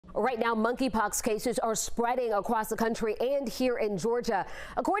Right now, monkeypox cases are spreading across the country and here in Georgia.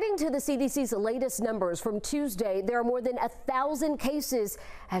 According to the CDC's latest numbers from Tuesday, there are more than 1,000 cases,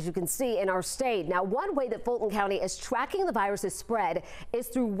 as you can see, in our state. Now, one way that Fulton County is tracking the virus's spread is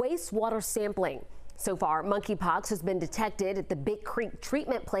through wastewater sampling. So far, monkeypox has been detected at the Big Creek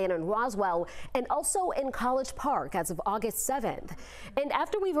treatment plant in Roswell and also in College Park as of August 7th. And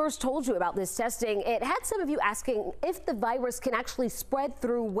after we first told you about this testing, it had some of you asking if the virus can actually spread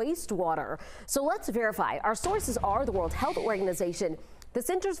through wastewater. So let's verify. Our sources are the World Health Organization, the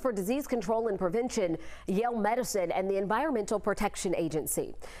Centers for Disease Control and Prevention, Yale Medicine, and the Environmental Protection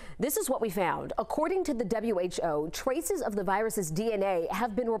Agency. This is what we found. According to the WHO, traces of the virus's DNA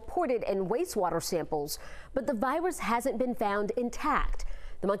have been reported in wastewater samples, but the virus hasn't been found intact.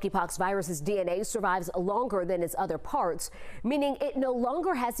 The monkeypox virus's DNA survives longer than its other parts, meaning it no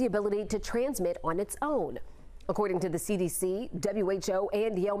longer has the ability to transmit on its own. According to the CDC, WHO,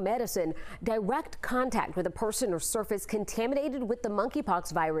 and Yale Medicine, direct contact with a person or surface contaminated with the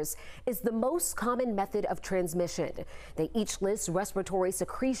monkeypox virus is the most common method of transmission. They each list respiratory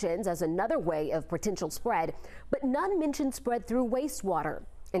secretions as another way of potential spread, but none mention spread through wastewater.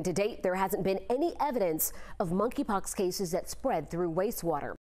 And to date, there hasn't been any evidence of monkeypox cases that spread through wastewater.